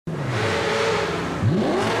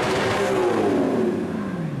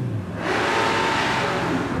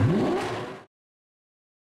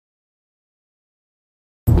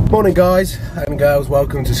Morning guys and girls,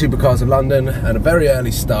 welcome to Supercars of London, and a very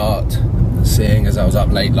early start, seeing as I was up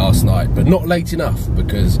late last night, but not late enough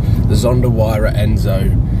because the Sonderwire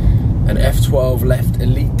Enzo and F12 left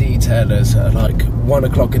elite detailers at like 1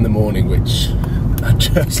 o'clock in the morning, which I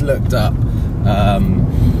just looked up.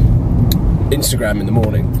 Instagram in the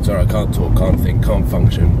morning. Sorry, I can't talk, can't think, can't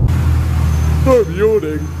function. I'm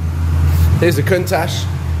yawning. Here's a Countach,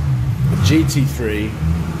 a GT3,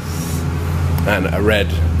 and a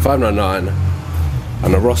red 599,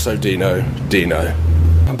 and a Rosso Dino.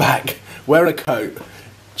 I'm back wearing a coat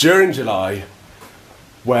during July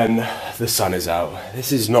when the sun is out.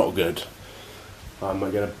 This is not good. I'm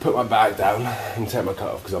going to put my bag down and take my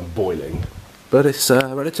coat off because I'm boiling. But it's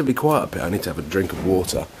relatively quiet up here. I need to have a drink of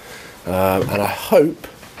water. And I hope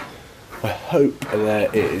there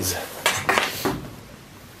is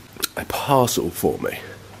a parcel for me.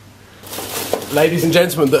 Ladies and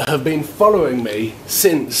gentlemen that have been following me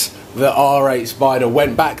since the R8 Spider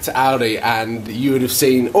went back to Audi, and you would have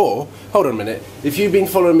seen, or, hold on a minute, if you've been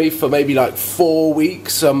following me for maybe like 4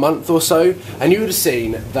 weeks, a month or so, and you would have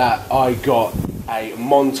seen that I got a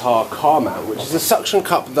Montar car mount, which is a suction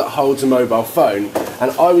cup that holds a mobile phone, and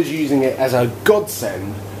I was using it as a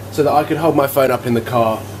godsend so that I could hold my phone up in the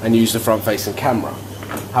car and use the front-facing camera.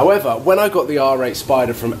 However, when I got the R8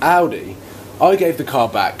 Spider from Audi, I gave the car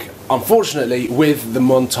back, unfortunately, with the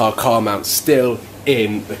Montar car mount still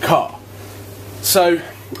in the car. So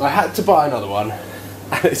I had to buy another one,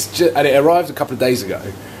 and it arrived a couple of days ago,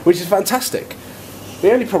 which is fantastic.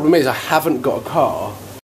 The only problem is I haven't got a car.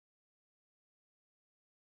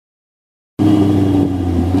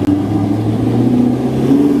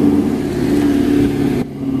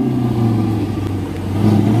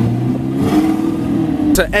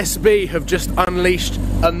 So SB have just unleashed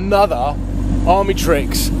another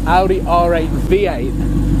Armytrix Audi R8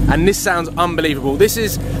 V8, and this sounds unbelievable. This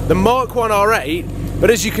is the Mark 1 R8,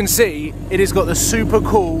 but as you can see, it has got the super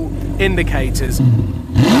cool indicators.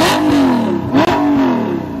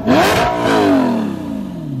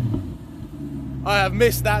 I have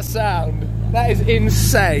missed that sound. That is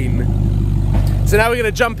insane. So now we're going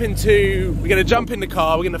to jump in the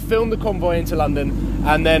car, we're going to film the convoy into London,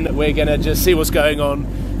 and then we're going to just see what's going on,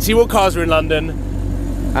 see what cars are in London,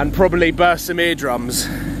 and probably burst some eardrums.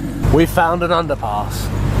 We found an underpass.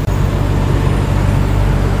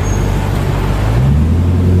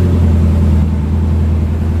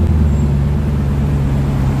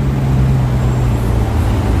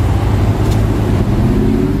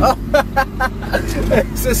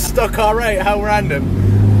 It's a stock R8, how random.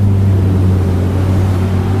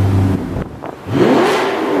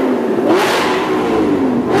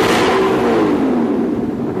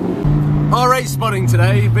 R8 spotting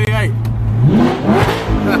today, V8.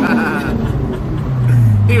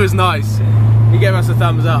 He was nice. He gave us a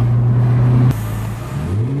thumbs up.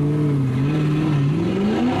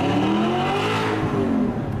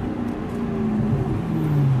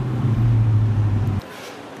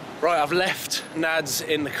 Right, I've left Nads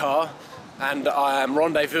in the car, and I am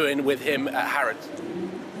rendezvousing with him at Harrods.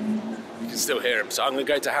 You can still hear him, so I'm going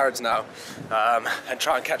to go to Harrods now and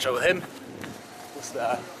try and catch up with him. It's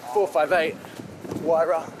the 458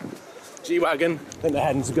 Wyra G-Wagon. I think they're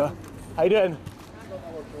heading to go. How you doing?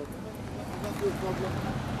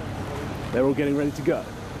 They're all getting ready to go.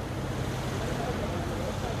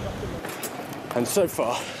 And so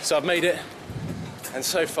far, so I've made it, and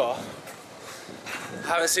so far,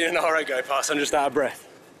 I haven't seen an R8 go past. I'm just out of breath.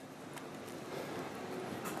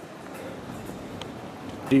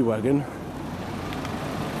 G-Wagon.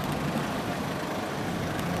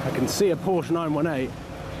 I can see a Porsche 918.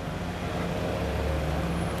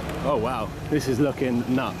 Oh wow, this is looking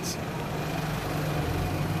nuts.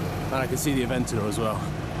 And I can see the Aventador as well.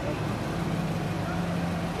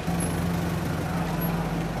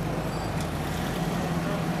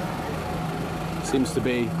 Seems to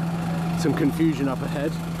be some confusion up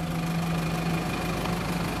ahead.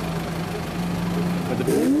 But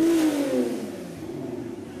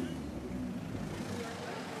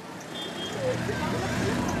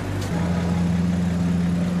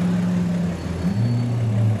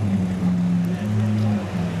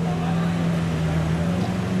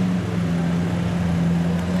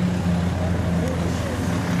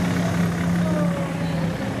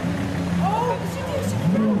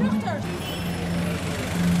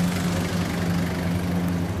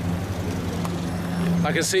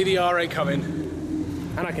I can see the R8 coming,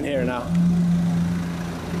 and I can hear it now.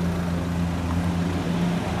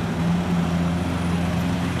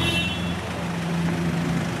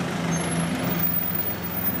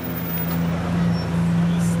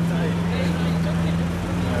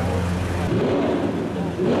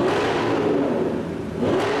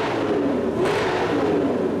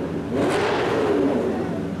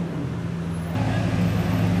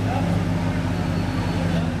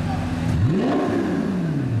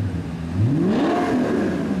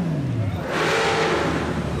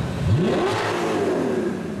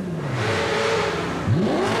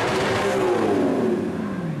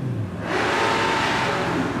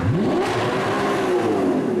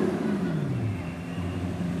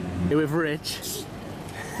 Here with Rich.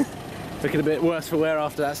 Looking a bit worse for wear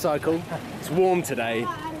after that cycle. It's warm today.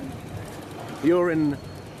 You're in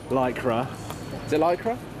Lycra. Is it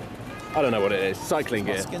Lycra? I don't know what it is. Cycling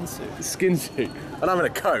gear. Skin suit. Skin suit. And I'm in a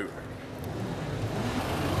coat.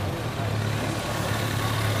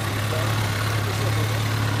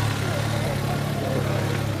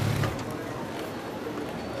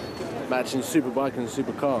 Matching superbike and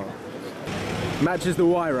supercar. Matches the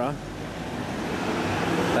Wyra.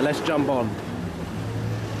 Now let's jump on.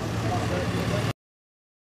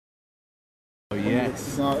 Oh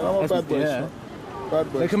yes. No, I'm a bad boy. Yeah.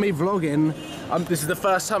 Bad boy. Look at me vlogging. This is the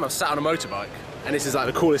first time I've sat on a motorbike, and this is like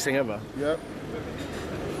the coolest thing ever. Yep.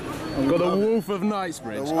 Got the Wolf of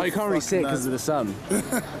Knightsbridge. Oh, you can't really see it because of the sun.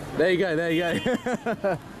 There you go, there you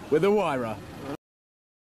go. With the Wyra. Oh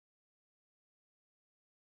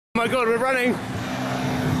my god, we're running!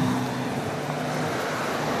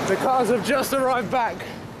 The cars have just arrived back.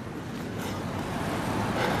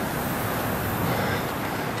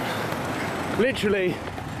 Literally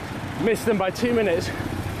missed them by 2 minutes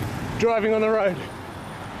driving on the road.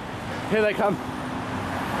 Here they come.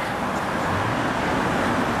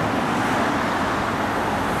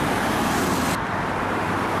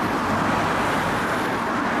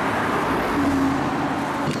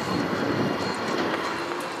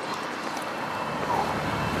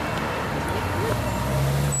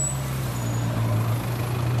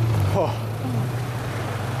 Oh.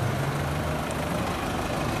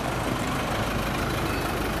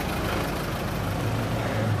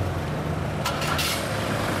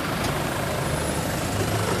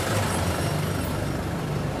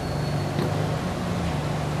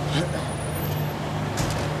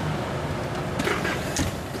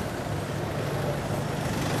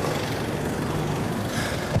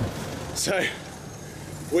 So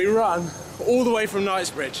we run all the way from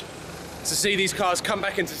Knightsbridge to see these cars come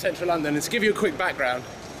back into central London. And to give you a quick background,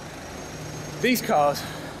 these cars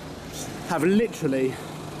have literally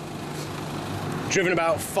driven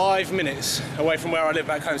about 5 minutes away from where I live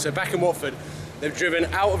back home. So back in Watford, they've driven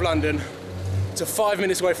out of London to 5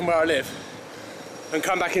 minutes away from where I live and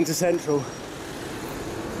come back into central.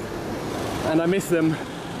 And I miss them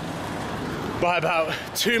by about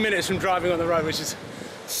 2 minutes from driving on the road, which is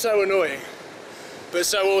so annoying, but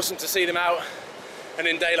so awesome to see them out and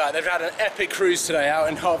in daylight. They've had an epic cruise today out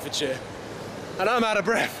in Hertfordshire, and I'm out of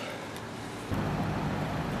breath.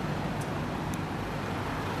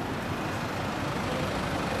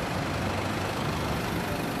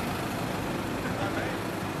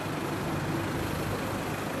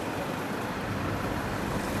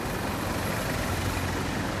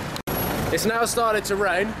 It's now started to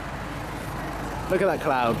rain. Look at that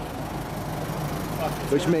cloud.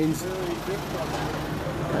 Which means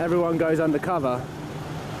everyone goes undercover,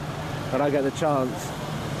 and I get the chance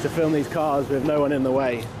to film these cars with no one in the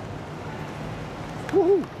way.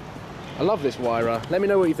 Woohoo! I love this Wyra. Let me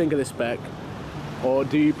know what you think of this spec, or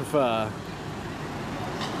do you prefer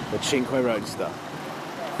the Cinque Roadster?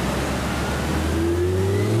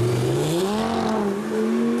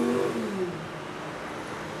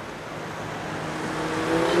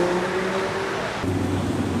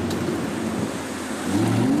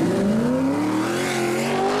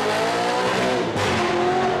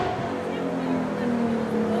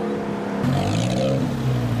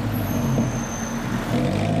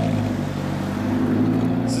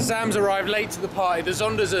 Sam's arrived late to the party. The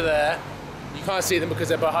Zondas are there. You can't see them because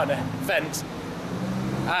they're behind a fence.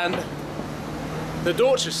 And the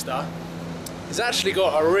Dorchester has actually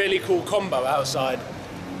got a really cool combo outside.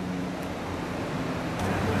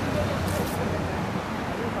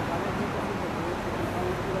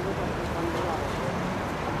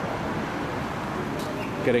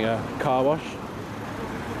 Getting a car wash.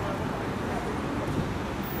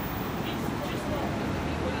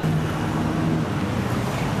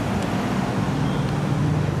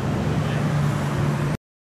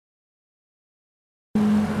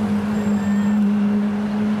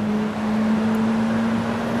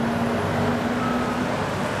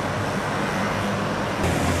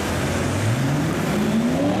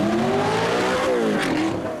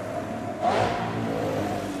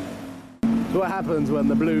 What happens when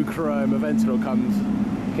the blue chrome Aventador comes?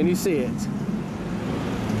 Can you see it?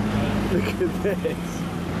 Look at this.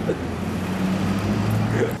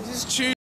 This is